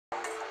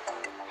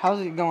How's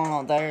it going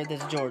on there?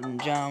 This is Jordan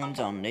Jones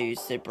on New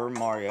Super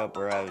Mario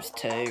Bros.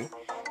 2.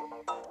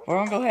 We're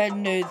gonna go ahead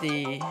and do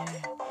the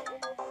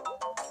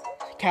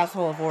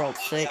Castle of World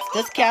 6.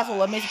 This castle,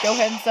 let me go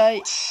ahead and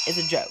say, is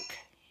a joke.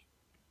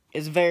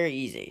 It's very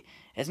easy.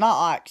 It's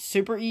not like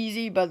super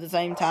easy, but at the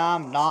same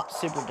time, not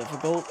super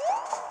difficult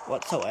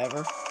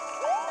whatsoever.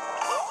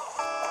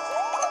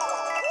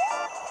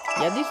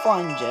 Yeah, these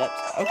flying jets.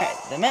 Okay,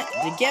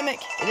 the gimmick,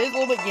 it is a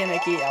little bit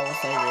gimmicky, I will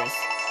say this.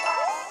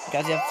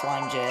 Because you have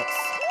flying jets.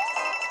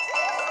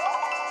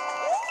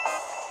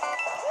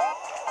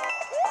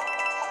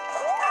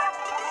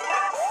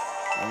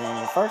 And then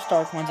your first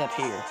dark one's up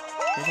here.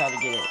 Here's how to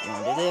get it. You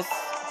want to do this,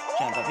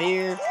 jump up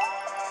here,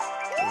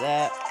 do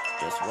that,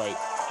 just wait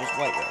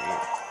right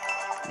here.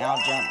 Now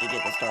jump to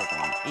get the dark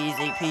one.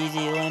 Easy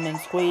peasy lemon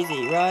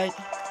squeezy, right?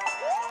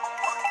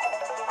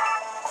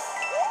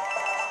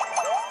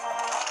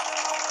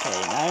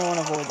 Okay, now you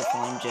want to avoid the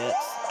flying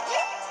jets.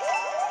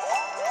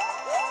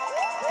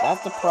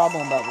 That's the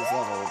problem about this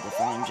level, the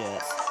flying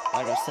jets.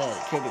 Like I said,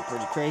 it could be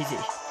pretty crazy.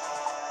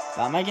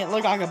 But I'm making it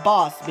look like a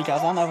boss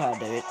because I know how to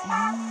do it.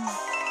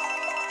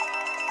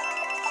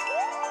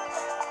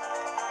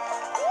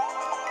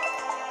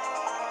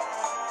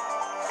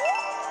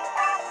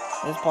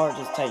 This part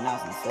just take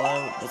nice and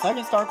slow. The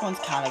second dark one's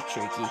kind of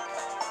tricky.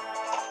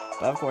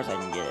 But of course I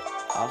can get it.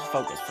 I'll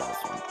focus for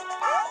this one.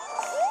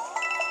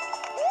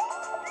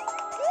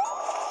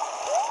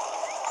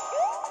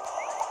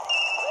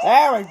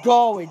 There we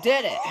go, we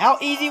did it. How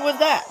easy was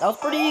that? That was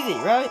pretty easy,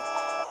 right?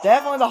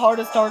 Definitely the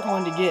hardest dark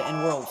one to get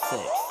in World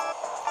 6.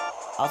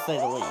 I'll say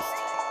the least.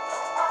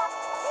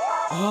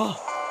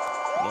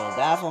 Yeah,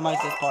 that's what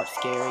makes this part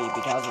scary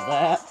because of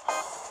that.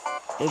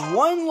 There's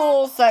one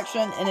little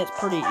section and it's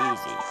pretty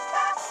easy.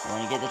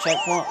 When you get the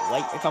checkpoint,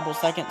 wait a couple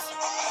seconds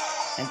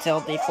until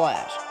they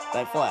flash.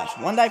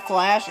 When they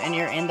flash and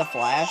you're in the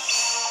flash,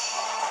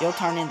 you'll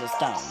turn into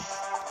stone.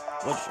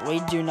 Which we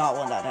do not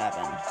want that to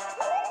happen.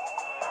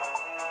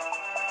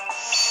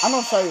 I'm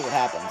going to show you what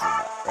happens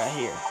right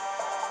here.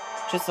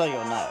 Just so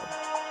you'll know.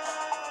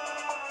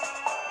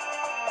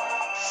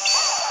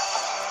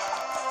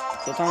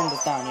 You'll turn into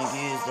stone if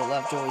you use the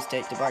left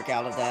joystick to break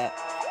out of that.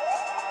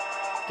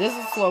 This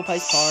is a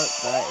slow-paced part,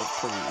 but it's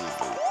pretty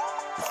easy,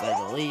 to say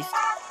the least.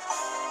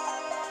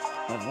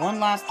 We have one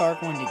last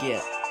dark one to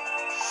get.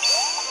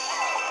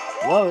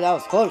 Whoa, that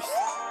was close.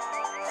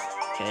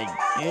 Okay,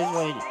 here's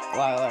what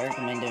I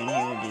recommend doing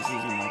here. Just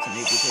using my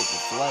Tanuki Stick to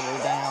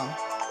flutter down.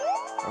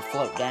 Or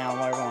float down,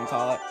 whatever you want to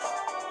call it.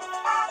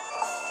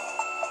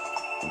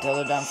 Until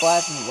they're done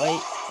flashing,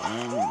 wait,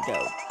 and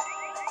go.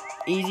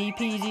 Easy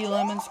peasy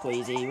lemon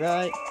squeezy,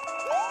 right?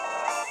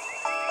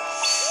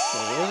 So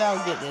here's how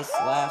we get this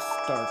last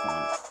dark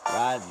one.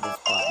 Ride this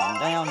platform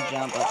down,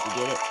 jump up to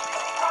get it.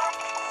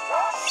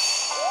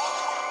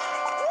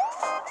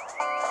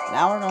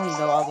 Now we're going to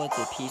go all the way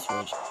to Peace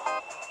Ridge.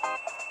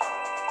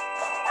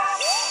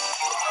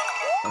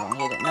 We're going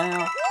to hit it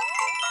now.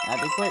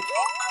 That'd be quick.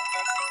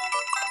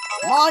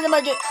 Come on, you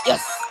make it.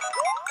 Yes!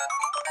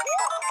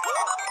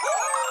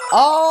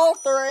 All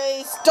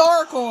 3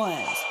 dark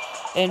ones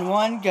in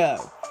one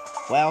go.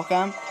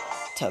 Welcome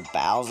to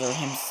Bowser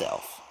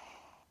himself.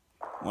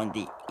 One of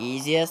the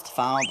easiest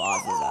final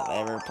bosses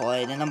I've ever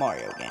played in a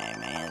Mario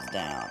game, hands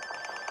down.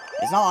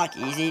 It's not like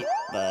easy,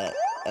 but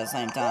at the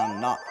same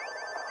time, not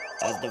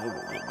as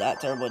difficult.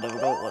 That terribly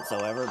difficult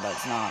whatsoever, but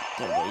it's not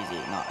terribly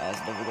easy, not as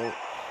difficult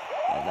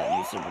as that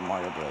New Super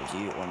Mario Bros.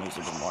 U or New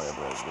Super Mario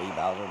Bros. Wii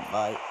Bowser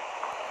fight.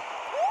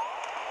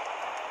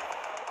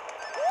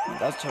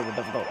 Those two are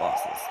difficult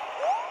bosses.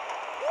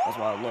 That's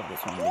why I love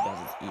this one, because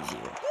it's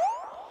easier.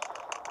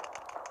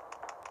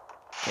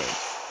 Okay,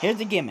 here's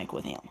the gimmick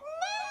with him.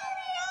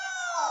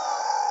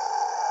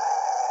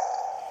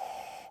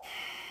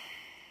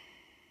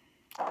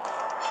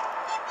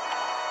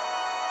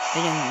 He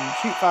can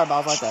shoot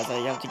fireballs like that, so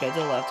you have to go to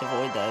the left to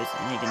avoid those,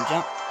 and he can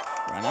jump,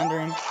 run under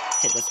him,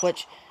 hit the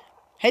switch.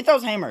 He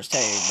throws hammers too,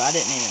 but I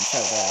didn't even show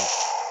that.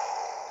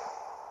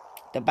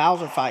 The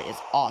Bowser fight is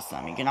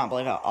awesome. You cannot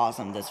believe how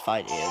awesome this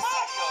fight is.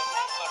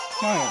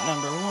 Alright,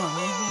 number 1.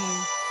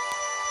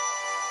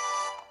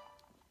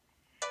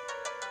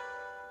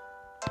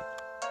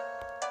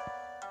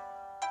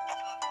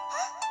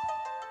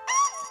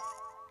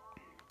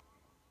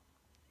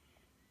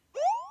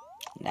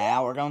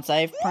 Now we're gonna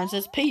save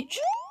Princess Peach.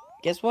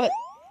 Guess what?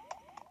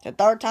 The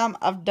 3rd time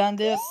I've done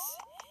this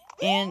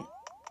in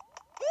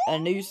a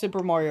new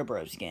Super Mario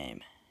Bros.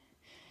 Game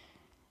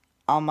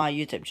on my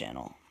YouTube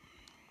channel.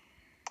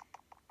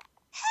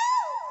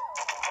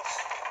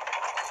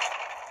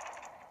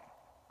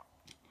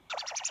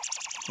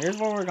 Here's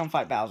where we're gonna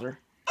fight Bowser.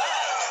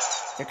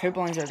 The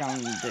Koopalings are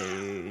gonna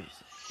do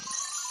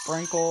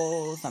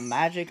sprinkle some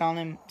magic on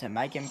him to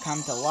make him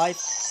come to life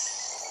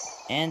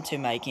and to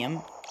make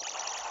him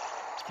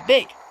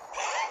big.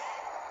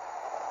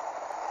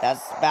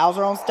 That's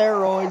Bowser on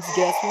steroids.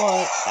 Guess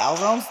what?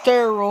 Bowser on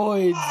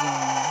steroids.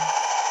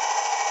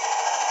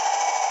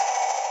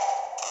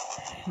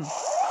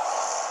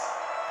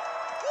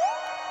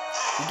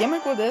 The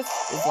gimmick with this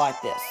is like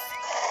this.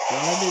 You're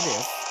gonna do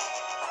this.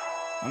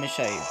 Let me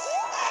show you.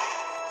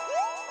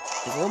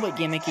 It's a little bit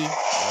gimmicky,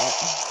 but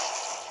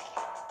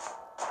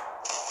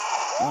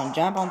you want to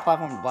jump on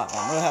platform to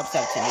platform. It really helps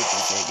out Tanuki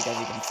too, because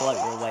you can float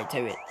your way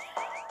to it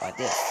like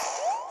this.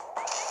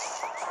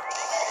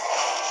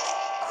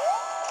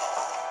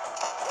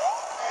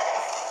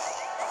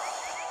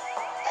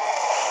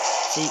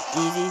 See,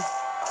 easy.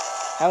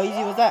 How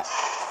easy was that?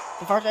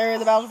 The first area of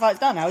the Bowser fight's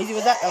done. How easy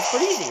was that? That was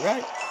pretty easy,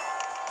 right?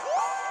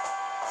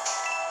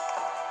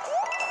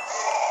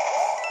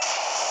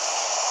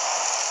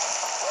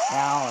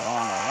 Now we're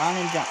on a run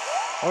and jump.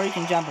 Or you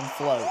can jump and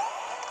float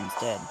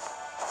instead.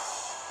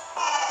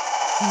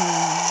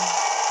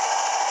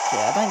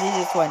 Yeah, I think the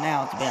easiest way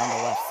now is to be on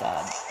the left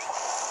side.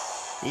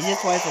 The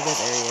easiest way for this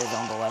area is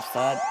on the left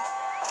side.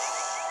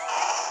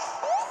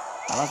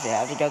 Unless you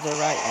have to go to the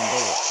right and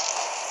do it.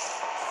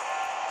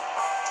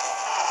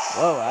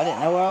 Whoa, I didn't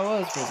know where I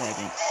was for a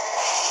second.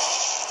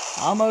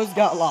 Almost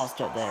got lost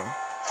up there.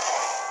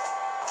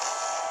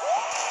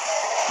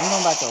 I'm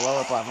going back to the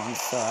lower platforms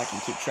so I can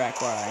keep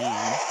track where I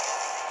am.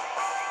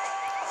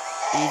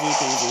 Easy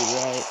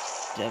peasy, right?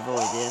 To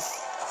avoid this.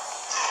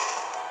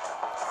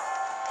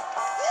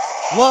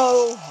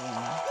 Whoa!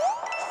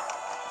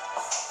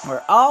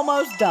 We're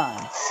almost done.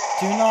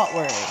 Do not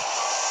worry.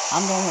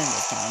 I'm gonna win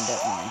this time,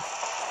 definitely.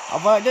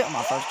 I'll probably do it on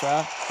my first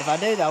try. If I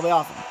do, that'll be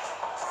awesome.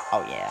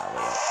 Oh yeah, I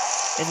will.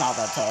 It's not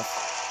that tough.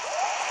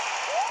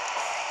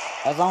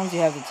 As long as you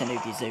have the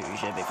Tanuki suit, you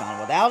should be fine.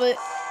 Without it,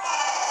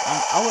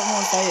 I wouldn't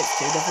want to say it's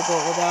too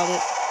difficult without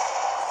it.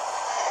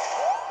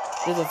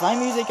 It's the same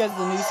music as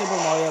the new Super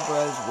Mario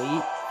Bros. Wii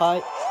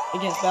fight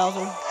against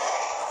Bowser.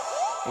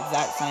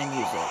 Exact same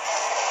music.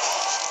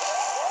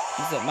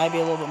 Except maybe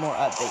a little bit more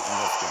upbeat in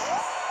this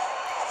game.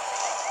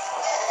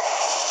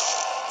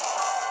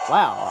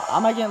 Wow,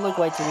 I'm making it look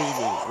way too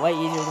easy. Way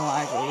easier than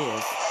it actually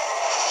is.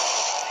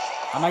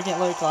 I'm making it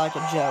look like a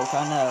joke,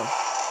 I know.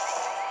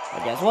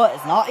 But guess what?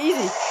 It's not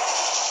easy.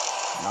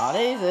 It's not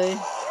easy.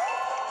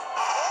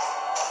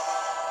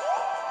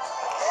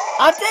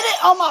 I did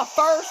it on my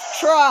first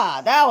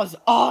try. That was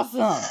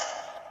awesome.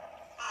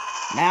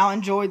 Now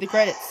enjoy the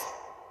credits.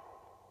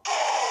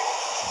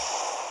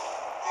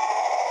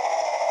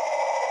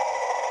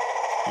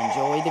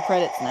 Enjoy the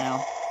credits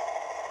now.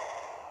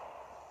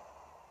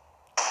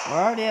 We're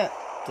already at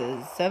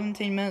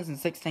 17 minutes and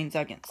 16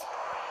 seconds.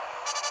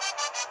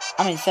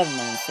 I mean 7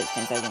 minutes and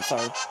 16 seconds,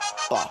 sorry.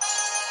 Blah.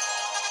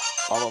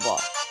 Blah, blah, blah.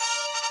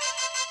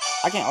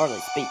 I can't hardly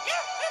speak.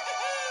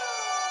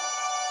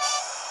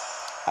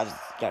 I just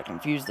got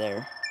confused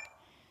there.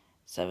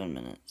 7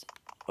 minutes.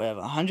 We have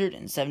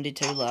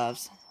 172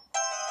 lives.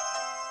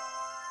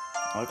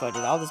 We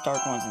collected all the star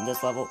coins in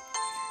this level.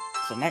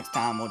 So next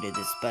time we'll do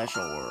the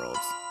special worlds.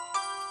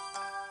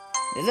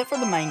 Is it for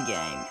the main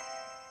game?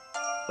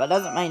 But that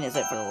doesn't mean it's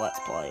it for the Let's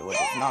Play, which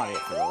is not it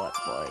for the Let's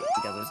Play.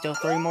 Because there's still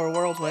 3 more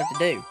worlds we have to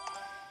do.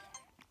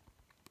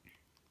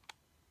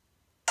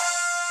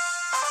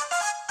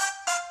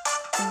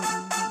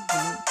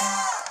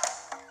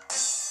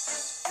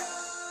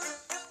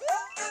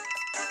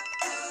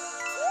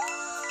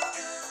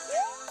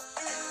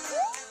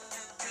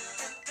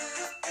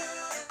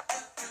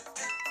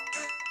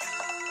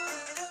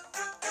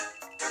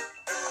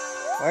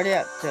 We're already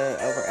up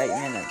to over 8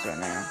 minutes right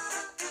now.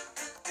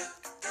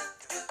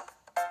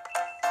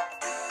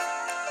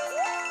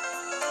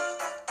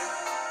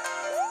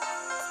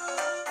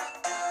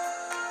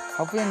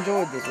 Hope you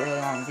enjoyed this really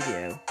long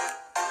video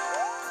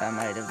I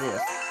made of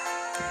this.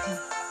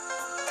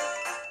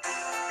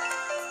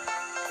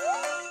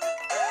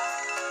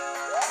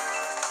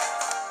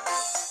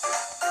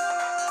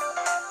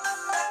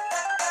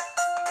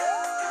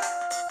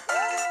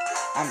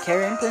 I'm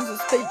carrying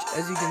Princess Peach,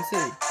 as you can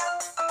see.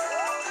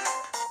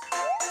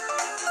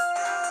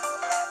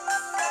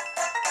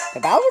 The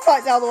Bowser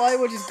fight's out of the way,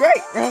 which is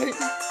great, right?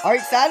 Are you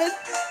excited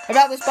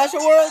about the special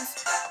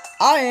worlds?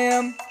 I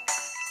am.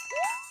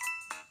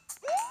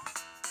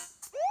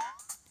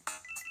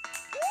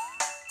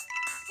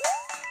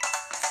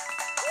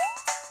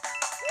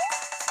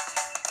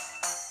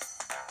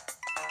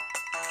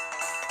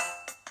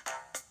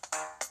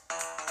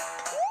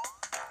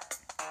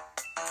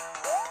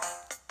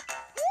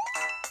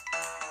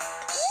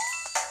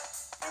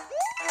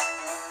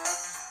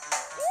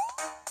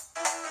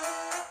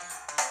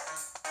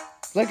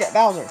 Look at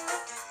Bowser.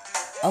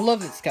 I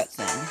love this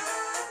cutscene.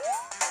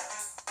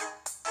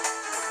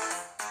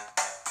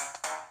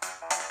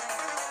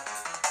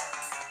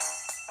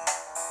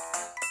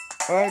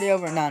 We're already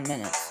over 9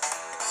 minutes.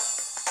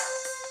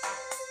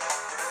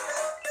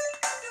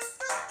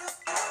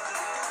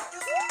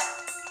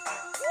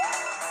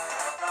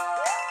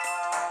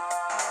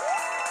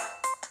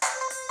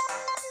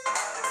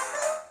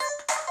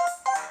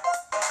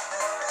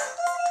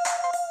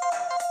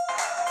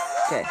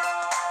 Okay.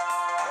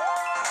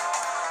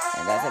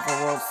 And that's it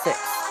for World 6.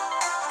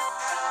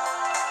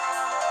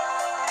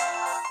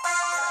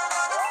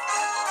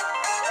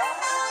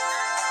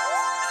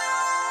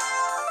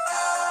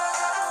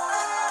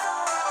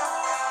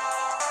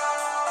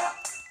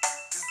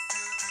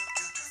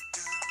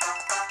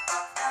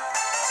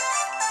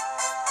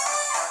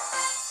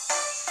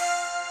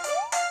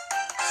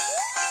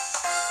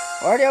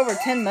 Already over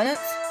 10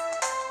 minutes?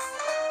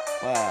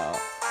 Wow.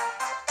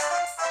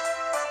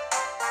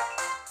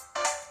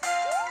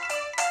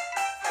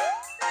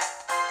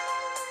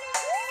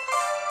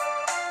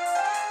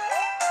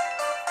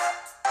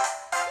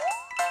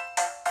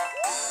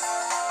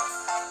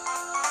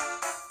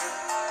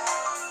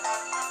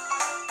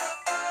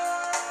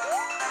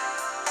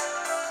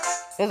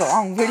 It's a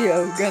long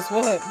video, guess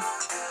what?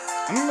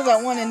 I remember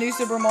that one in New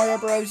Super Mario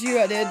Bros. U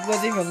I did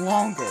was even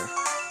longer.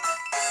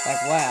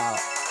 Like, wow.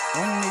 The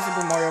one in New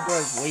Super Mario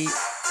Bros. Wii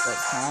was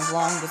kind of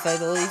long, to say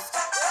the least.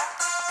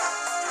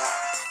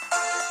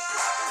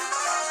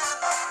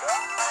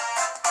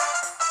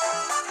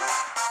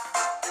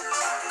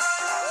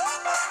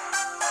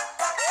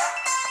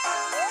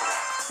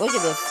 Look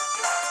at this.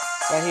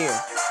 Right here.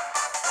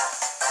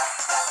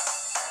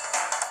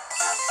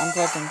 I'm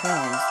collecting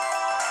coins.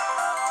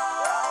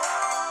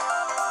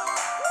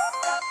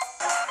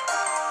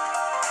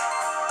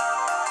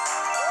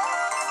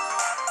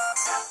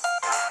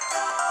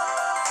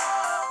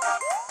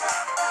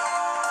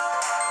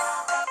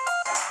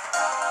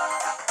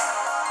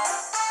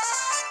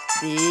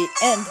 The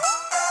end.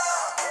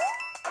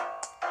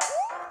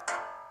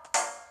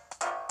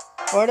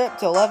 Right up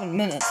to 11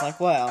 minutes, like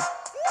wow.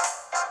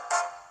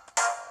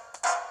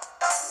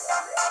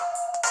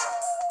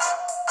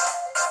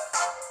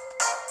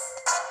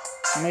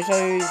 Let me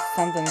show you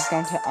something that's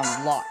going to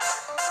unlock.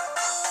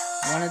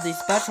 One of these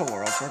special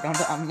worlds we're going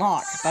to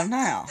unlock by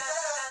now.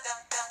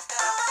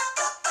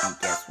 And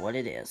guess what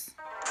it is?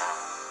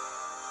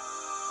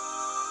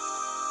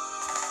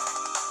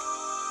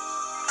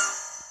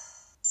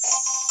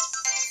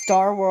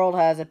 Star World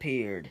has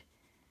appeared.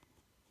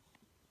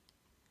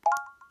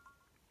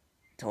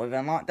 So we've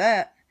unlocked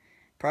that.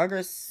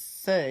 Progress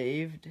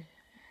saved.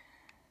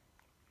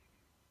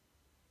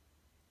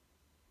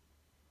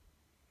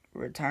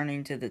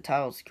 Returning to the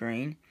title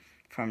screen.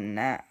 From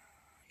now,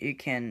 you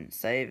can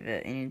save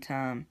at any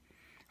time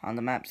on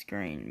the map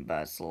screen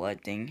by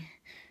selecting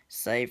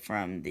Save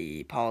from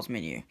the pause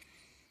menu.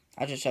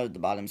 I just showed the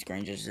bottom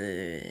screen just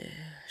to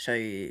show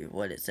you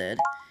what it said.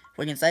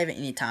 We can save at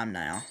any time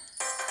now.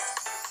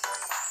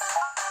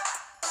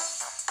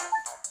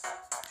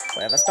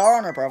 We have a star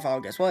on our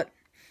profile, guess what?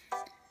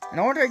 In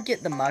order to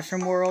get the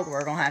mushroom world,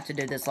 we're going to have to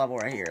do this level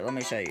right here. Let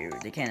me show you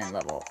the cannon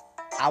level.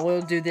 I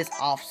will do this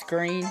off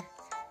screen.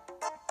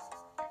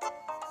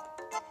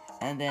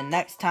 And then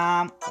next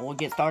time, we'll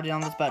get started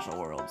on the special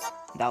worlds.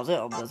 That was it.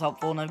 Hope this was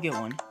helpful and have a good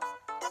one.